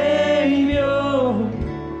Savior,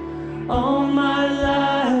 all my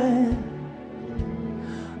life,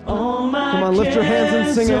 all my Come on, lift your hands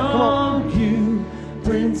and sing it. Come on. you,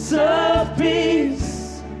 Prince of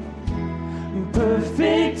Peace,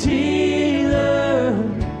 perfect healer,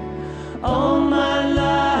 all my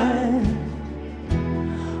life,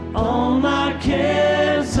 all my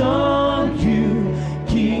cares on you,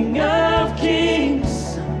 King of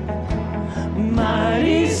Kings,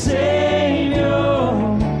 mighty Savior,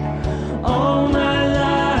 all my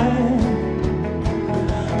life,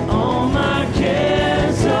 all my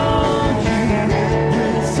cares on you,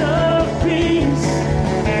 Prince of Peace,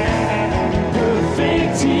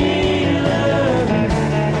 perfect healer,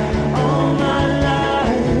 all my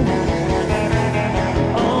life,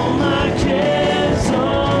 all my cares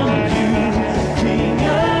on you, King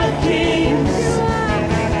of Kings,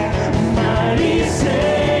 mighty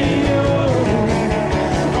Savior,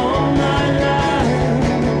 all my life,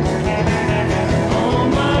 all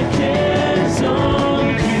my cares on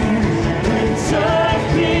you, Prince of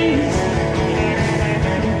Peace,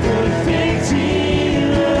 perfect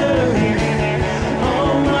healer,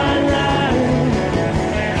 all my life,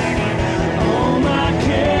 all my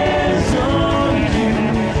cares on you,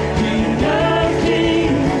 King of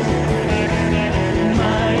Kings,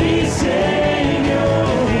 mighty Savior,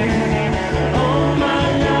 all my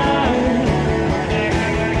life,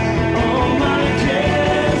 all my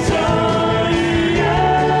cares on you.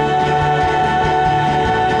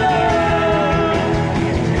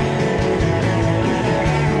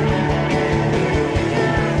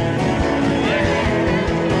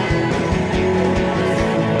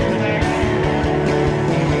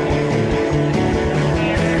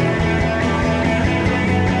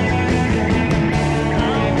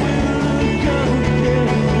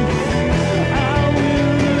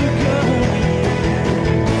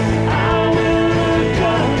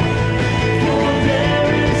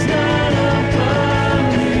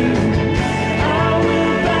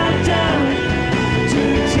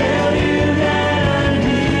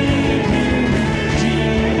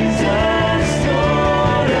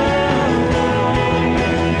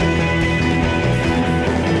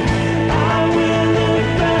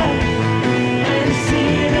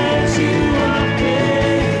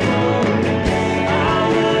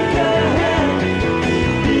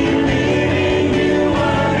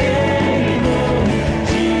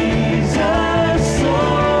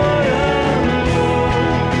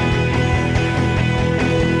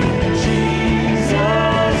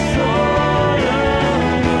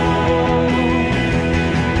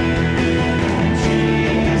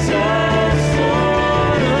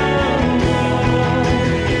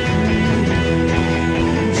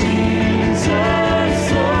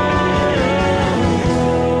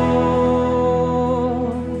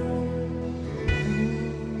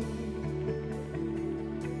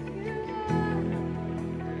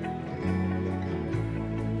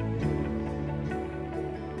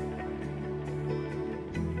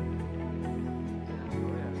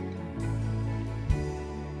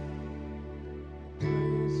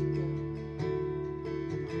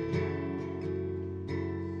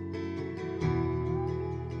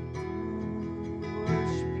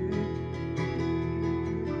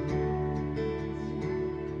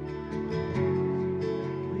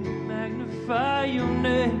 Your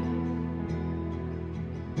name,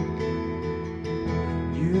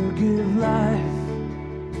 you give life,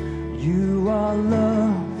 you are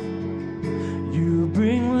love, you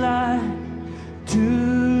bring light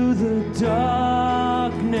to the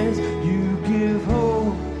darkness, you give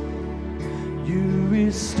hope, you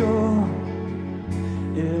restore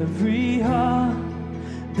every heart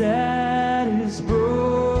that is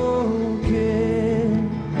broken,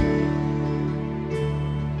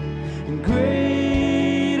 and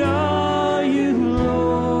great are you,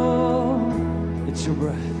 Lord. It's your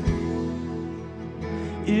breath.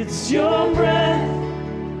 It's your breath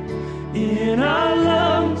in our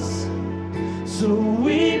lungs, so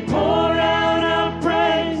we pour out our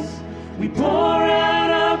praise. We pour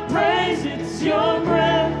out our praise. It's your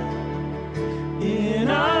breath in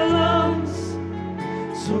our lungs,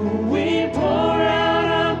 so we pour out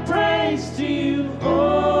our praise to you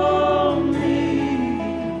only.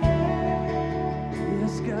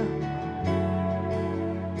 Yes, God.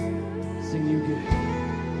 Sing you good.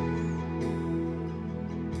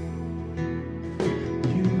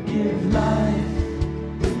 You give life,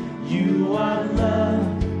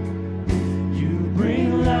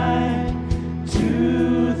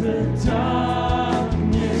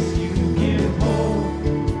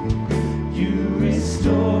 You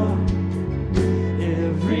restore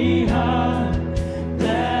every heart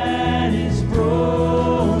that is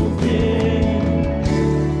broken.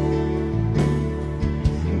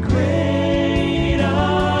 Great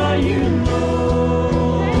are you,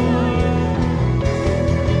 Lord.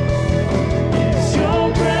 It's your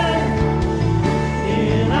breath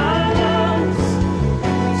in our lungs,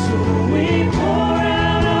 so we pour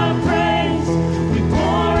out our praise. We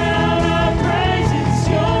pour out our praise. It's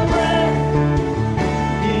your breath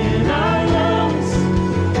in our lungs,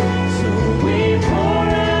 so we pour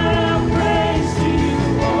out our praise to you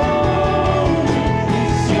only.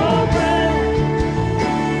 It's your breath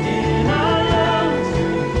in our lungs,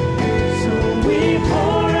 so we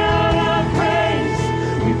pour out our praise.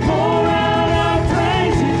 We pour out our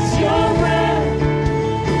praise. It's your breath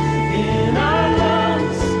in our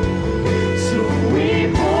lungs, so we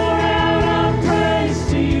pour out our praise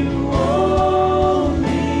to you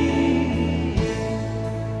only.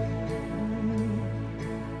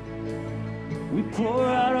 We pour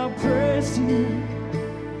out our praise to you.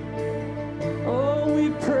 Oh, we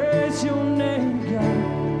praise your name, God.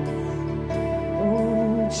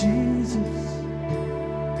 Oh, Jesus,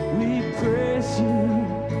 we praise you.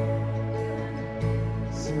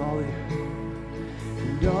 Sing all the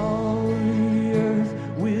and all the earth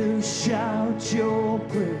will shout your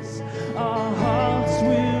praise. Our hearts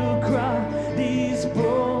will cry, these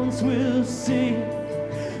bones will sing.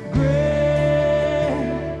 Great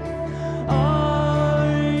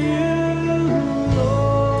are you,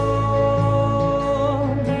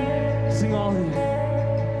 Lord. Sing all the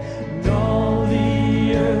and all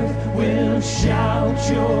the earth will shout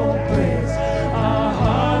your praise. Our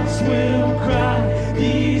hearts will cry,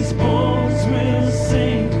 these bones will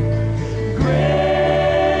sing. Great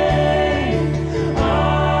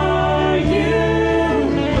are you,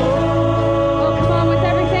 Lord. Oh, come on, with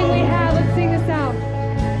everything we have, let's sing this out.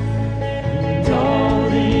 And all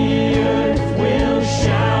the earth will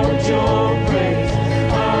shout your praise.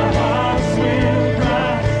 Our hearts will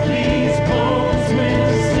cry, these bones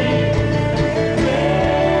will sing. Great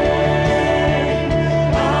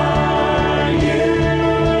are you,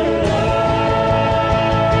 Lord.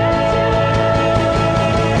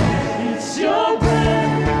 It's your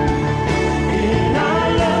breath in our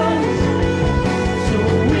lungs, so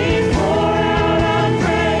we pour out our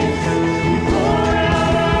praise. We pour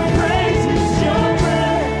out our praise. It's your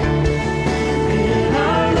breath in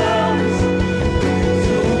our lungs,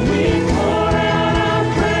 so we pour out our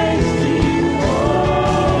praise to you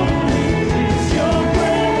only. It's your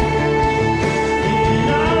breath in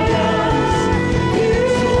our lungs,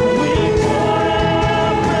 so we pour out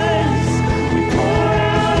our praise. We pour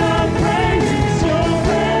out our praise. It's your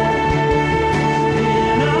breath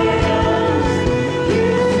in our lungs, so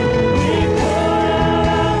we pour out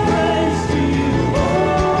our praise to you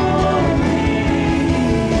only.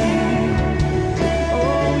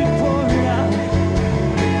 Oh, we pour it out.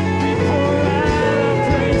 We pour out our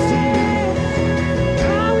praise to you.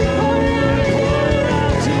 Oh, we pour it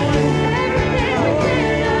out to you. Pour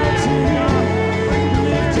it out to you.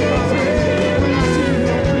 Lift your praise to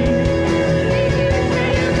your feet.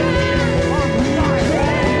 We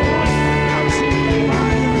cry out to you. We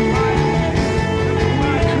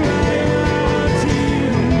cry out to you.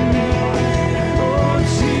 Oh,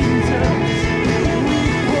 Jesus, we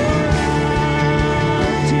pour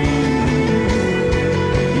out to you.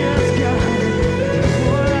 Yes, God,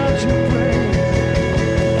 pour out your praise.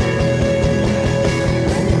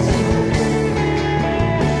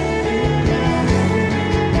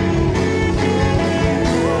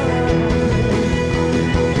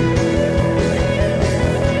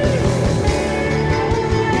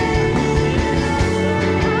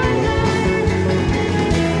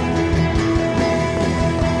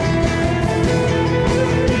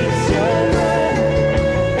 It's your breath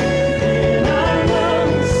in our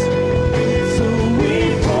lungs, so we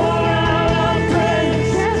pour out our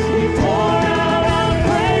praise. We pour out our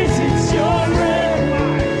praise. It's your breath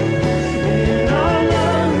in our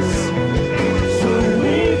lungs, so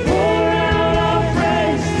we pour out our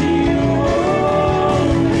praise to you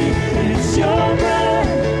only. It's your breath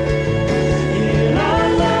in our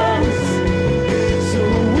lungs, so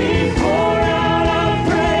we pour out our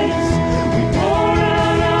praise. We pour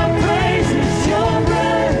out our praise. It's your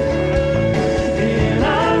breath in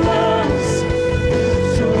our lungs,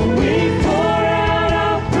 so we pour out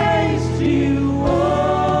our praise to you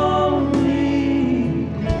only.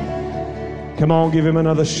 Come on, give him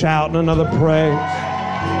another shout and another praise.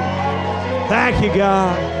 Thank you,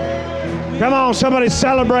 God. Come on, somebody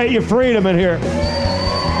celebrate your freedom in here.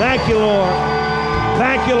 Thank you, Lord.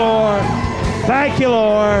 Thank you, Lord. Thank you,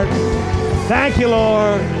 Lord. Thank you,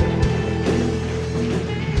 Lord.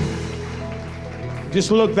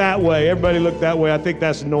 Just look that way. Everybody look that way. I think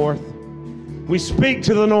that's north. We speak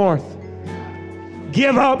to the north.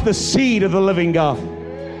 Give up the seed of the living God.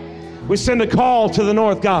 We send a call to the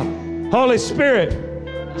north, God. Holy Spirit,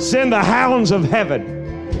 send the hounds of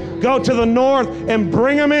heaven. Go to the north and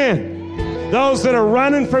bring them in. Those that are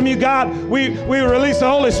running from you, God, we release the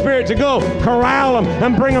Holy Spirit to go corral them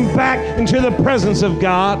and bring them back into the presence of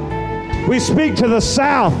God. We speak to the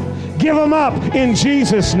south. Give them up in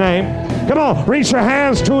Jesus' name. Come on, reach your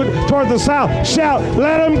hands toward the south. Shout,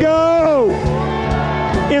 let them go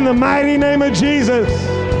in the mighty name of Jesus.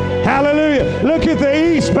 Hallelujah. Look at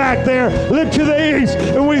the east back there. Look to the east.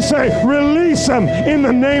 And we say, release them in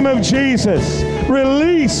the name of Jesus.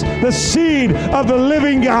 Release the seed of the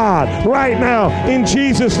living God right now in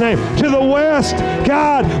Jesus' name. To the west,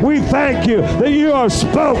 God, we thank you that you have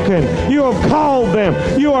spoken. You have called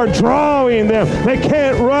them. You are drawing them. They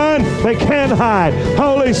can't run. They can't hide.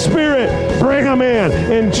 Holy Spirit, bring them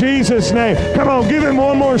in Jesus' name. Come on, give him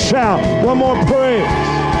one more shout, one more praise.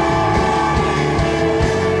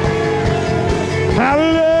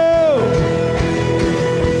 Hallelujah.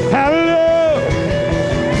 Hallelujah.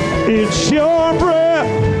 It's your breath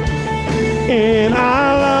in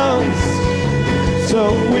our lungs.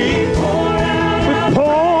 So we pour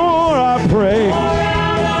our praise.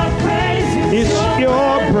 It's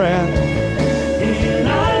your breath.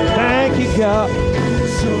 Thank you, God.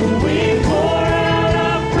 So we pour out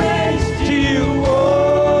our praise To you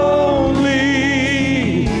only.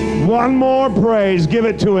 One more praise. Give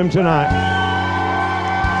it to him tonight.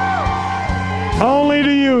 Only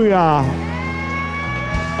to you, God.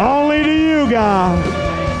 Only to you, God.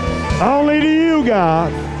 Only to you,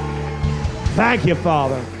 God. Thank you,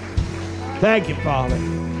 Father. Thank you, Father.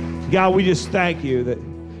 God, we just thank you that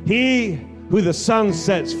he who the Son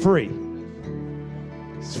sets free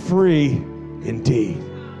is free indeed.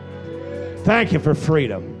 Thank you for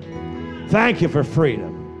freedom. Thank you for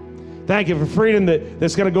freedom. Thank you for freedom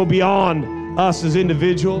that's going to go beyond us as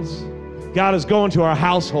individuals. God is going to our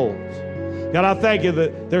households. God, I thank you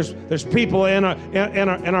that there's people in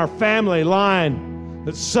our family line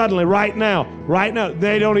that suddenly, right now,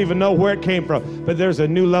 they don't even know where it came from, but there's a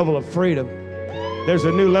new level of freedom. There's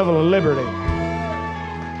a new level of liberty.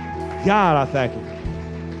 God, I thank you.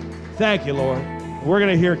 Thank you, Lord. We're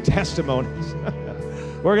going to hear testimonies.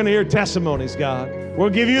 We're going to hear testimonies, God. We'll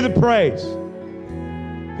give you the praise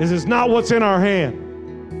because it's not what's in our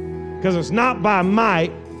hand, because it's not by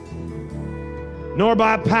might nor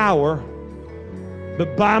by power,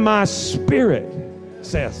 but by my Spirit,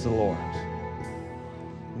 saith the Lord.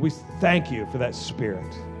 We thank you for that Spirit.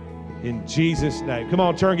 In Jesus' name. Come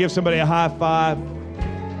on, turn, give somebody a high five.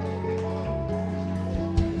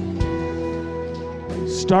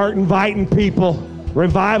 Start inviting people.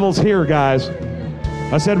 Revival's here, guys.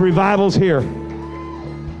 I said revival's here.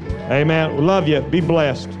 Amen. Love you. Be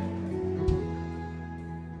blessed.